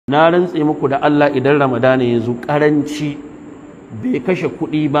Na rantse muku da Allah idan Ramadana ya zo karanci bai kashe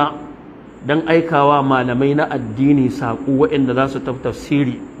kuɗi ba don aikawa malamai na addini saƙo waɗanda za su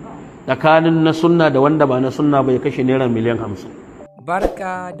tafsiri tsakanin na sunna da wanda ba na sunna bai kashe naira miliyan 50.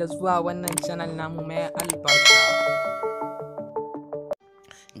 Barka da zuwa wannan channel namu mai albarka.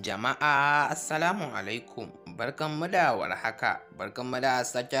 Jama'a assalamu alaikum, barkanmu da warhaka, barkanmu da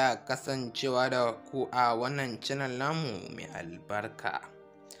sake kasancewa da ku a wannan channel namu mai albarka.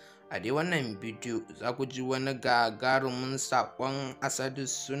 A dai wannan bidiyo za ku ji wani gagarumin saƙon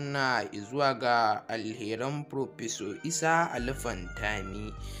ASADUSSUNNAH zuwa ga Alheran Prof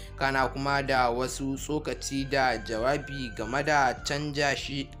Alipantami, kana kuma da wasu tsokaci da jawabi game da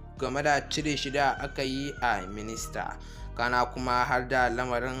cire shi da aka yi a minista, kana kuma har da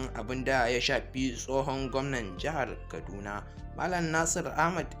lamarin abin da ya shafi tsohon gwamnan jihar Kaduna Malam Nasir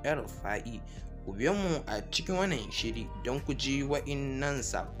Ahmad El-Rufai. Ku biyo mu a cikin wannan shiri don ku ji wa'innan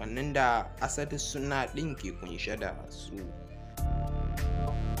sakonnin da ASADUSSUNNAH ɗin ke kunshe da su.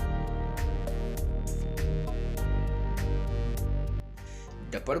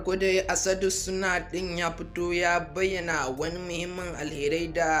 Da farko dai ASADUSSUNNAH ɗin ya fito ya bayyana wani muhimmin alherai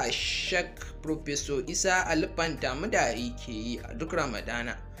da SHEIKH Prof isaalipantami da yake yi a duk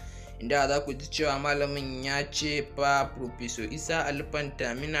Ramadana, inda za ku ji cewa malamin ya ce fa Prof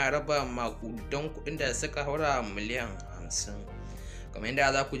isaalipantami na raba makudan kuɗin da suka haura miliyan 50. kamar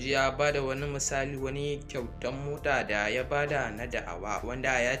yadda za ku ji ya bada wani misali, wani kyautan mota da ya bada na da'awa,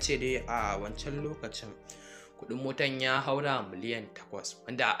 wanda ya ce dai a wancan lokacin kuɗin motan ya haura miliyan 8,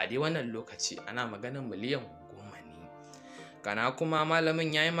 wanda a dai wannan lokaci ana maganar miliyan 10 ne. Kana kuma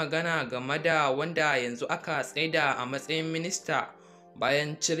malamin ya yi magana game da wanda yanzu aka tsaida a matsayin minista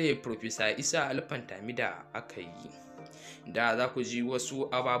bayan cire Profesa isaalipantami da aka yi, da za ku ji wasu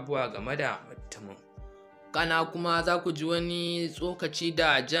ababuwa game da mutumin. Kana kuma za ku ji wani tsokaci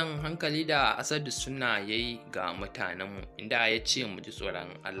da jan hankali da ASADUSSUNNAH ya yi ga mutanenmu, inda ya ce mu ji tsoron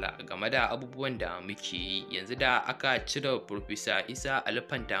Allah game da abubuwan da muke yi yanzu da aka cire Profesa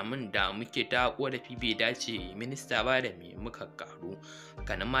isaalipantami da muke ta korafi bai dace minista ba, da me muka karu.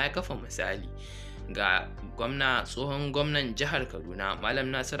 Kanan ma ya kafa misali ga tsohon gwamnan jihar Kaduna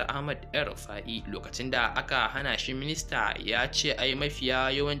Malam Nasir Ahmad El-Rufai, lokacin da aka hana shi minista ya ce ai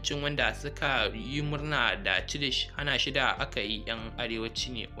mafiya yawancin wanda suka yi murna da hana shi da aka yi 'yan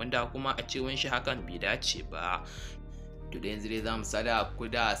arewaci ne, wanda kuma a cewan shi hakan bai dace ba. To da yanzu dai za mu sada ku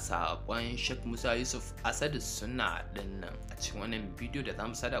da saƙon Sheikh Musa Yusuf ASADUSSUNNAH din nan a cikin wannan bidiyo da za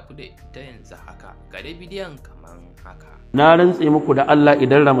mu sada ku da ita yanzu haka. Ga dai bidiyon kamar haka. Na rantse muku da Allah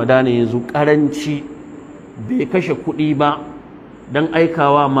idan Ramadana ya zo karanci bai kashe kuɗi ba don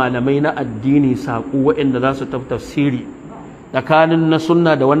aikawa malamai na addini saƙo waɗanda za su tafsiri tsakanin na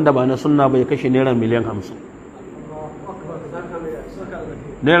sunna da wanda ba na sunna bai kashe naira miliyan 50.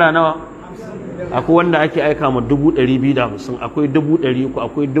 Naira nawa? Akwai wanda ake aika ma 250,000, akwai 300,000,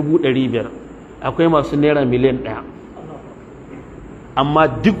 akwai 500,000, akwai masu naira miliyan 1. Amma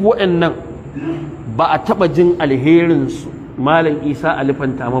duk waɗannan ba a taɓa jin alherin Malam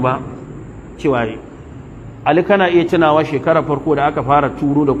isaalipantami ba cewa Ali, kana iya tunawa shekarar farko da aka fara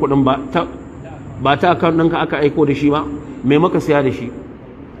turo da kuɗin ba ta akaunt ɗinka aka aiko da shi ba? Me maka siya da shi?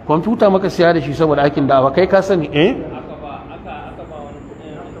 Kwamfuta maka siya da shi saboda aikin da'awa, kai ka sani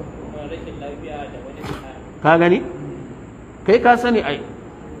ka gani? Kai ka sani ai.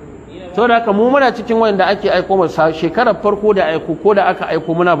 Saboda haka mu muna cikin wanda ake aiko masa shekarar farko da aiko, ko da aka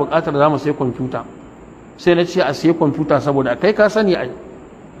aiko muna buƙatar za mu sai kwamfuta, sai na ce a sai kwamfuta saboda kai ka sani ai.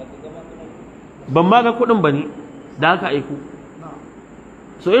 Ban ma ga kuɗin ba ne da aka aiko.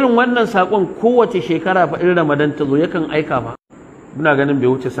 So irin wannan saƙon kowace shekara fa irin Ramadan ta zo yakan aika ba. Muna ganin bai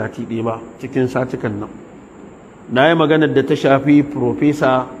wuce sati ɗaya ba cikin satukan nan. Na yi maganar da ta shafi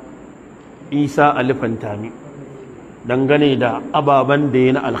Profesa isaalipantami dangane da ababen da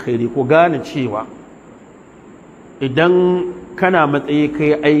ya na alkhairi. Ku gane cewa idan kana matsayi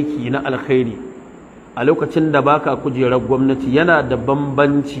kai aiki na alkhairi a lokacin da baka kujerar gwamnati yana da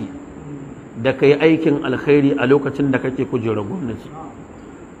bambanci da kai aikin alkhairi a lokacin da kake kujerar gwamnati.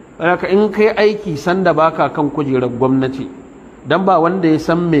 Haka in kai aiki sanda baka kan kujerar gwamnati, dan ba wanda ya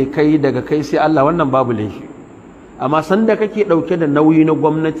san me kai daga kai sai Allah, wannan babu laifi. Amma sanda kake dauke da nauyi na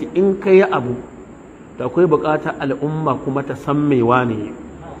gwamnati, in kai abu da akwai bukatar al'umma kuma ta san me wane.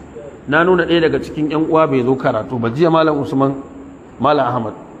 Na nuna ɗaya daga cikin ƴan uwa bai zo karatu ba jiya, Malam Usman Malam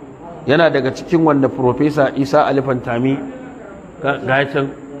Ahmad yana daga cikin wanda Profesa isaalipantami ga can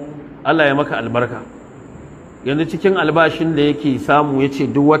Allah ya maka albarka, yanzu cikin albashin da yake samu ya ce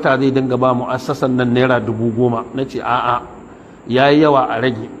duk wata zai dinga ba mu'assasan nan naira 10,000. na ce a'a, ya yi yawa a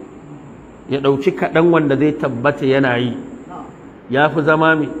rage, ya ɗauki kaɗan wanda zai tabbata yana yi, ya fi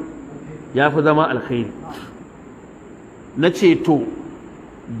zama mai ya fi zama alkhairi. Na ce to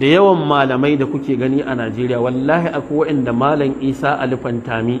da yawan malamai da kuke gani a Najeriya wallahi akwai waɗanda malam Isa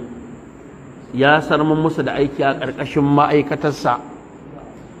Alifantami ya sarman musu da aiki a ƙarƙashin ma'aikatarsa,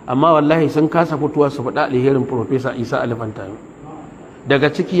 amma wallahi sun kasa fitowa su faɗa alherin Profesa Isa Alifantami. Daga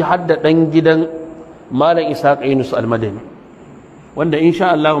ciki har da ɗan gidan malam Isa Yunus Almadani, wanda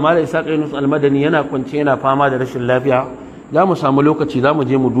insha Allah malam Isa Yunus Almadani yana kwance yana fama da rashin lafiya, za mu samu lokaci za mu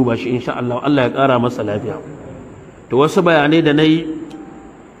je mu duba shi insha Allah, Allah ya ƙara masa lafiya. To wasu bayanai da na yi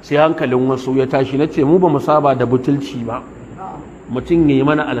sai hankalin wasu ya tashi, na ce mu ba mu saba da butulci ba, mutum ya yi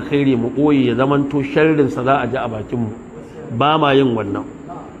mana alkhairi mu ɓoye ya zamanto sharrinsa za a ji a bakinmu, ba ma yin wannan.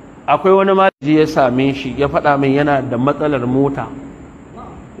 Akwai wani malaji ya same shi ya faɗa min yana da matsalar mota,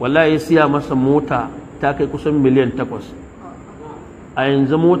 wallahi ya siya masa mota ta kai kusan miliyan 8, a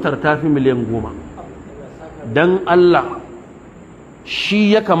yanzu motar ta fi miliyan 10. don Allah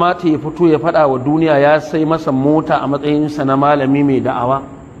shi ya kamata ya fito ya faɗa wa duniya ya sai masa mota a matsayinsa na malami mai da'awa,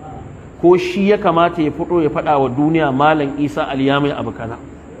 ko shi ya kamata ya fito ya faɗa wa duniya malam Isa Aliyamai abu kaza?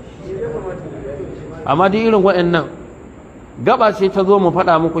 Amma duk irin waɗannan gaba ce ta zo mu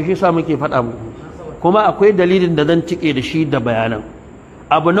faɗa muku, shi sa muke faɗa muku, kuma akwai dalilin da zan tike da shi da bayanan.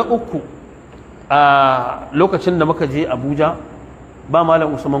 Abu na uku, a lokacin da muka je Abuja ba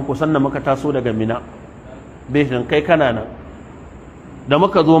malam Usman kusan da muka taso daga Mina, beshin kai kana nan, da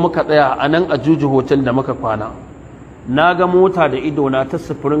muka zo muka tsaya a nan a Juju hotel da muka kwana, na ga mota da idona ta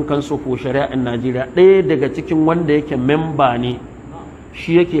sufurin kansu ko shari'ar Najeriya, ɗaya daga cikin wanda yake memba ne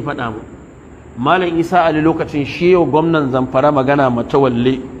shi yake faɗa mu. Malam Isa Ali lokacin shi yau gwamnan Zamfara magana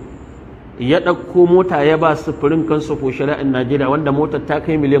Matawalle ya ɗauko mota ya ba sufurin kansu ko shari'ar Najeriya, wanda motar ta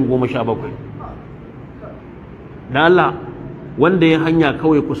kai miliyan 17. Da Allah wanda ya hanya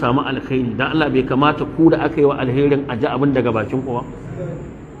kawai ku samu alkhairi, da Allah bai kamata ku da aka yi wa alherin a ji abin daga bakin ku ba?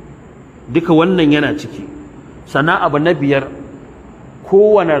 Duka wannan yana ciki. Sana abu na 5,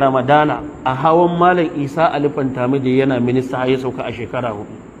 kowane Ramadana a hawan malam Isa Alifantami da yana minista ya sauka a shekara 4.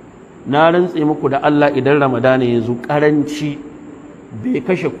 Na rantse muku da Allah idan Ramadana ya zo karanci bai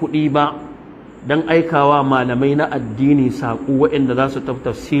kashe kuɗi ba don aikawa malamai na addini saƙo waɗanda za su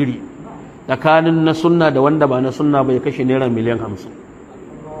tafsiri tsakanin na sunna da wanda ba na sunna bai kashe naira miliyan 50.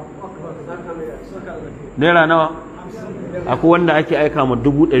 Naira nawa? Akwai wanda ake aika ma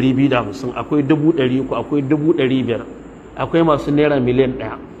 250, akwai 300, akwai 500, akwai masu naira miliyan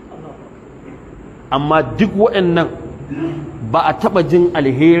 1. Amma duk waɗannan ba a taɓa jin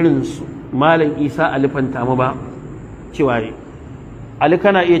alherinsu malam Isa Alifantami ba cewa ne. Ali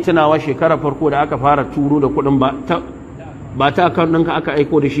kana iya tunawa shekara farko da aka fara turo da kuɗin ba ta akaunt ɗinka aka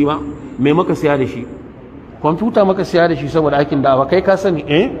aiko da shi ba, me maka siya da shi? Kwamfuta maka siya da shi saboda aikin da'awa, kai ka sani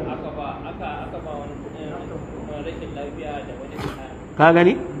ka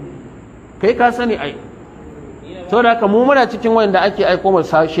gani? Kai ka sani ai. Saboda haka mu muna cikin wanda ake aiko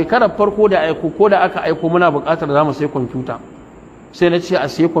masa shekarar farko da aiko, ko da aka aiko muna buƙatar za mu sai kwamfuta, sai na ce a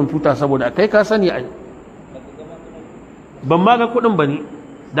sai kwamfuta saboda kai ka sani ai. Ban ma ga kuɗin ba ne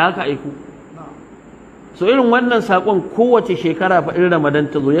da aka aiko. So irin wannan saƙon kowace shekara fa in Ramadan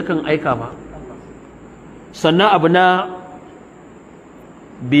ta zo yakan aika ba. Sannan abu na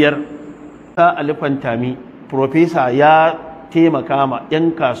 5, ta Alifantami Profesa ya taimaka ma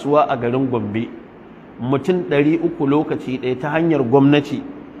 'yan kasuwa a garin Gombe mutum 300 lokaci ɗaya ta hanyar gwamnati,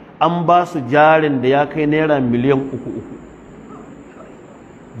 an ba su jarin da ya kai naira miliyan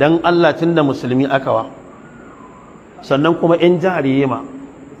 3. don Allah tun da musulmi akawa. Sannan kuma 'yan jihar Yema,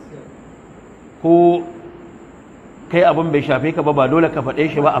 ko kai abin bai shafe ka ba dole ka faɗe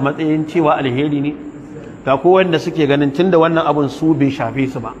shi ba a matsayin cewa alheri ne. Ga ko wanda suke ganin tunda wannan abin su bai shafe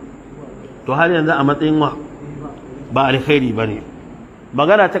su ba, to har yanzu a matsayin ba alheri ba ne.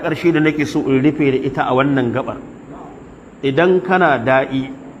 Magana ta ƙarshe da nake so in rufe da ita a wannan gabar, idan kana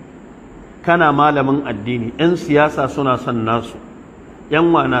da'i kana malamin addini, 'yan siyasa suna son nasu, 'yan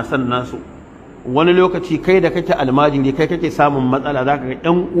wana son nasu, wani lokaci kai da kake almajiri kai kake samun matsala, za ka ga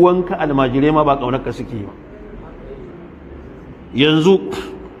 'yan uwanka almajirai ma ba ƙaunarka suke ba. Yanzu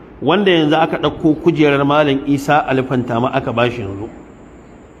wanda yanzu aka ɗauko kujerar malam Isa Alifantami aka bashi yanzu,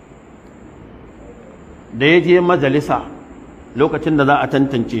 da ya je majalisa lokacin da za a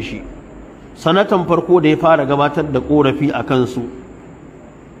tantance shi, sanatan farko da ya fara gabatar da ƙorafi a kansu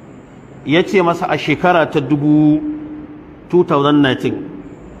ya ce masa a shekara ta 2019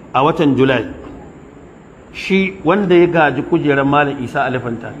 a watan Julai, shi wanda ya gaji kujerar malam Isa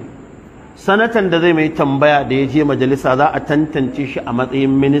Alifantami, sanatan da zai mai tambaya da ya je majalisa za a tantance shi a matsayin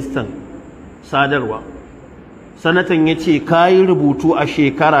ministan sadarwa, sanatan ya ce ka yi rubutu a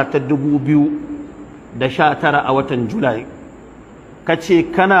shekara ta 2019 a watan Julai ka ce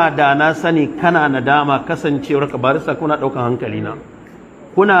kana da na sani kana nadama kasancewar ka barista kuna ɗaukan hankali na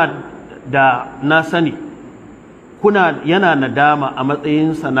kuna da na sani yana nadama a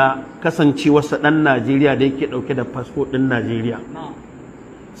matsayinsa na kasancewarsa ɗan Najeriya da yake ɗauke da fasfo ɗin Najeriya.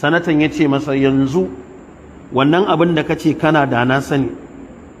 Sanatan ya ce masa yanzu wannan abin da ka ce kana da na sani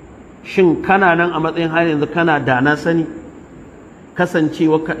shin kana nan a matsayin har yanzu kana da na sani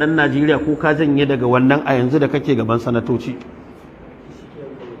kasancewa ka ɗan Najeriya ko ka janye daga wannan a yanzu da kake gaban sanatoci.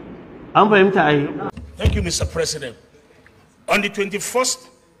 An fahimta ai. Thank you, Mr. President. On the 21st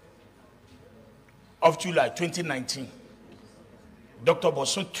of July 2019, Dr.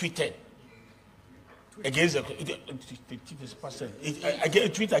 Bosun tweeted against a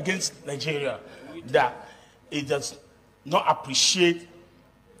tweet against Nigeria that it does not appreciate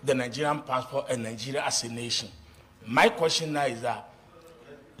the Nigerian passport and Nigeria as a nation. My question now is that,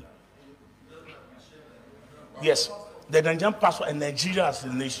 yes, the Nigerian passport and Nigeria as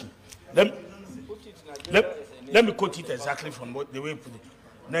a nation. Let me quote it exactly from the way you put it.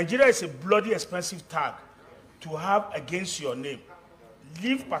 Nigeria is a bloody expensive tag to have against your name.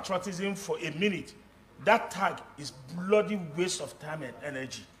 Leave patriotism for a minute. That tag is bloody waste of time and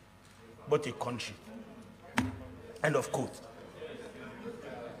energy, but a country. End of quote.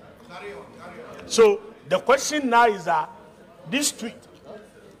 So the question now is that this tweet,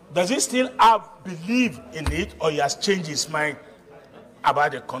 does he still have belief in it, or he has changed his mind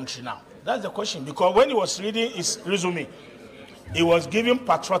about the country now? That's the question. Because when he was reading his resume, he was giving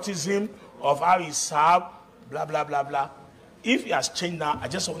patriotism of how he served, blah, blah, blah, blah. If he has changed now, I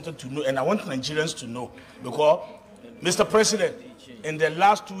just wanted to know, and I want Nigerians to know, because, Mr. President, in the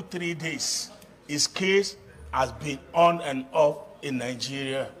last 2-3 days, his case has been on and off in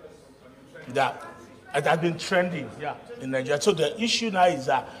Nigeria. That it has been trending in Nigeria. So the issue now is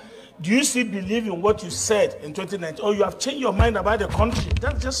that, do you still believe in what you said in 2019, or you have changed your mind about the country?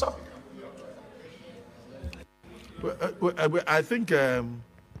 That's just all. Well, I think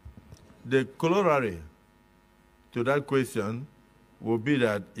the corollary to that question will be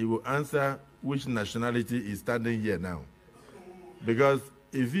that he will answer which nationality is standing here now. Because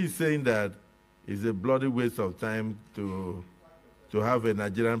if he's saying that it's a bloody waste of time to have a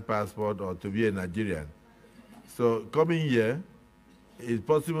Nigerian passport or to be a Nigerian, so coming here, it's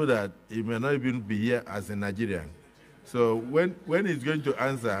possible that he may not even be here as a Nigerian. So when he's going to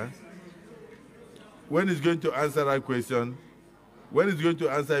answer, that question,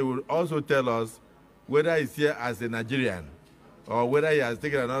 he will also tell us whether he's here as a Nigerian or whether he has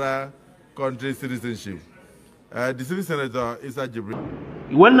taken another country's citizenship. The civil senator Isa Jibril.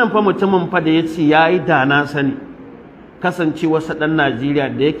 Wannan fa mutumin fa da yace yayi da na sani kasancewarsa dan Najeriya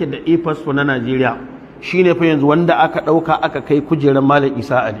da yake da e-passport na Najeriya shine fa yanzu wanda aka dauka aka kai kujerar Malam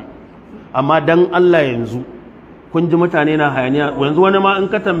Isa Ali. Amma dan Allah yanzu kun ji mutane na hayaniya yanzu wani ma in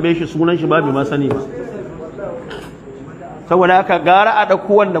ka tambaye shi sunan shi ba bai ma sani ba. Saboda haka gara a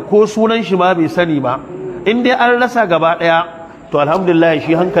dauko wanda ko sunan shi ma bai sani ba. In dai an rasa gaba daya to alhamdulillah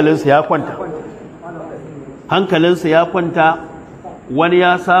shi hankalinsa ya kwanta. Hankalinsa ya kwanta, wani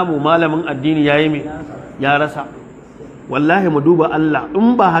ya samu malamin addini yayi me ya rasa. Wallahi mu duba Allah,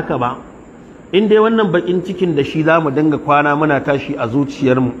 in ba haka ba, in dai wannan bakin cikin da shi zamu dinga kwana muna tashi a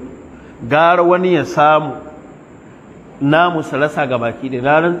zuciyarmu, gara wani ya samu namu su rasa gabaki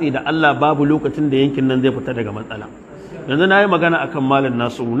da rantsi da Allah babu lokacin da yankin nan zai fita daga matsala. Yanzu na yi magana akan Malam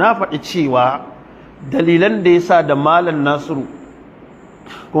Nasiru, na faɗi cewa dalilan da yasa da Malam Nasiru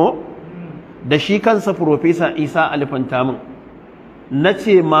ko da shi kansa Profesa Isa Alifantamin na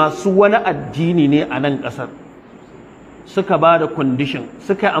ce masu wani addini ne a nan ƙasar suka ba da condition,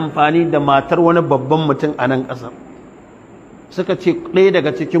 suka amfani da matar wani babban mutum a nan ƙasar, suka ce ɗaya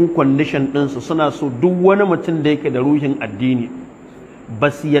daga cikin condition ɗinsu suna so duk wani mutum da yake da ruhin addini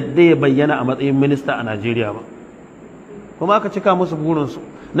ba su yadda ya bayyana a matsayin minista a Najeriya ba, kuma aka cika musu burinsu.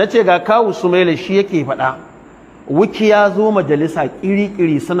 Na ce ga kawu Sumaila shi yake faɗa, Wuki ya zo majalisa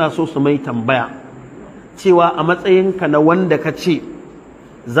ƙiri-ƙiri suna so su mai tambaya cewa a matsayinka na wanda ka ce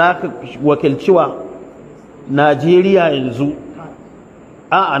za ka wakilciwa Najeriya yanzu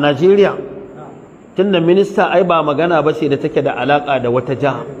a Najeriya tunda minista ai ba magana ba ce da take da alaƙa da wata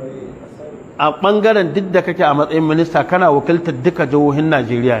jiha, a ɓangaren duk da kake a matsayin minista kana wakiltar duka jihohin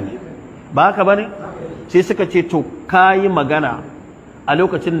Najeriya ne, ba haka ba ne? Sai suka ce to ka yi magana a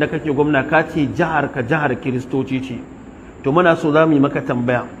lokacin da kake gwamna ka ce jihar Kiristoci ce, to muna so za mu yi maka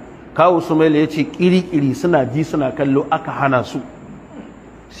tambaya. Kawu Sumaila ya ce ƙiri-ƙiri suna ji suna kallo aka hana su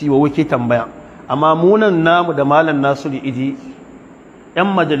wa wuke tambaya, amma munan namu da Malam Nasiru iji 'yan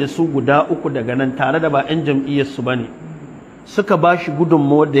majalisu guda 3 daga nan tare da ba 'yan jam'iyyarsu ba ne suka ba shi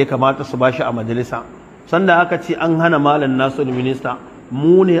gudunmawar da ya kamata su ba shi a majalisa, sanda aka ce an hana malam nasu da minista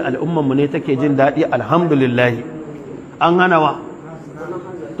mu ne al'umman mu ne take jin daɗi alhamdulillah an hana wa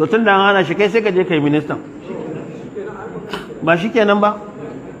to tun da an hana shi kai sai ka je kai ministan ba shi kenan ba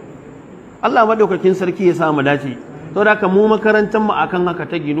Allah madaukakin sarki ya samu dace to da mu makarantar mu akan haka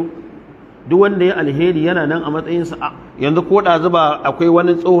ta ginu duk wanda ya alheri yana nan a matsayin sa yanzu ko da zuba akwai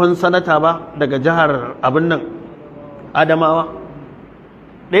wani tsohon sanata ba daga jihar abin nan Adamawa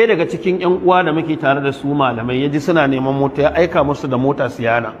ɗaya daga cikin ƴan uwa da muke tare da su malamai yaji suna neman mota ya aika musu da mota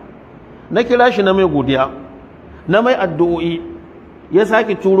siyana na kira shi na mai godiya na mai addu'o'i ya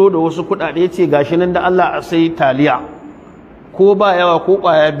sake turo da wasu kuɗaɗe ce gashi nan da Allah a sai taliya ko ba yawa ko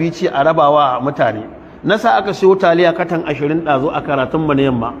ƙwaya bici a rabawa mutane na sa aka siyo taliya katan 20 ɗazo a karatun mu na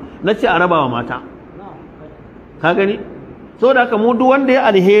yamma na ce a rabawa mata ka gani so da haka mu duk wanda ya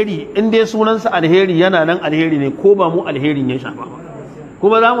alheri in dai sunansa alheri yana nan alheri ne ko ba mu alherin ya shafa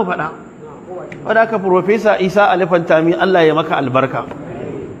kuma za mu faɗa wadda haka Profesa Isa Alipantami Allah ya maka albarka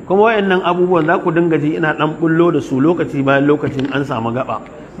kuma wayannan abubuwan za ku dinga ji ina ɗan bullo da su lokaci bayan lokacin an samu gaba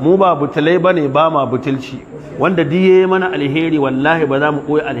mu ba butulai bane ba ma butulci wanda diye mana alheri wallahi ba za mu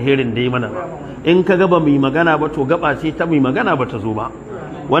koyi alherin da yi mana ba in ka gaba mai magana ba to gaba ce ta mai magana ba ta zo ba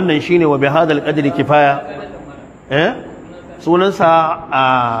wannan shine wa bihadal qadri kifaya sunansa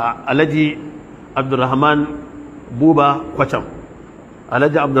Alhaji Abdurrahman Buba Kwatam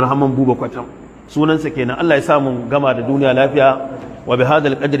Alhaji Abdurrahman Buba Kwatam sunansa kenan Allah ya samu gama da duniya lafiya wa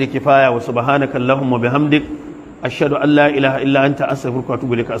bihadal qadri kifaya wa subhanaka allahumma bihamdik ashhadu an la ilaha illa anta astaghfiruka wa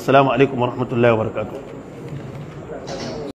atubu ilaik assalamu alaikum wa rahmatullahi wa barakatuh